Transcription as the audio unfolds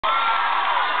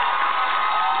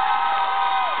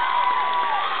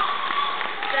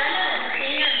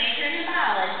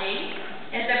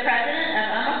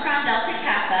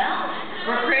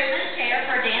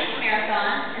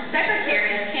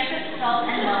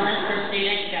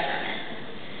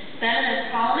Sonam is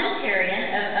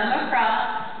parliamentarian of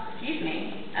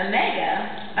Omega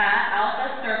Phi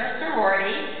Alpha Service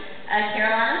Sorority, a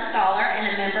Carolina Scholar, and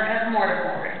a member of Mortar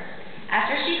Board.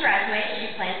 After she graduates,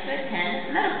 she plans to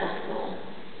attend medical school.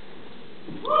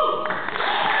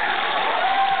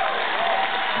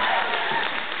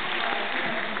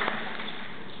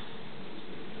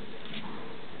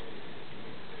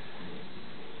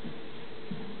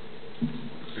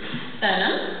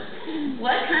 Sonam,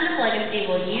 what kind of legacy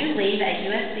will you leave at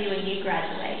USC when you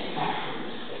graduate?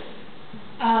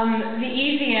 The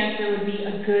easy answer would be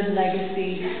a good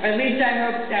legacy, or at least I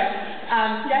hope so.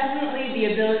 Definitely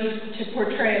the ability to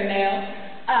portray a male,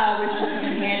 which will come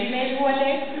in handy maybe one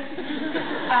day.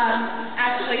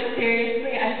 Actually,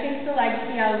 seriously, I think the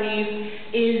legacy I'll leave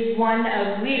is one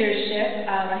of leadership.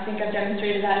 I think I've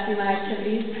demonstrated that through my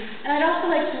activities. And I'd also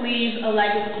like to leave a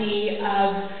legacy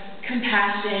of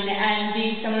compassion and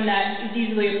being someone that is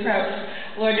easily approached.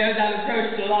 Lord knows I've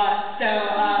approached a lot, so,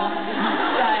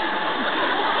 but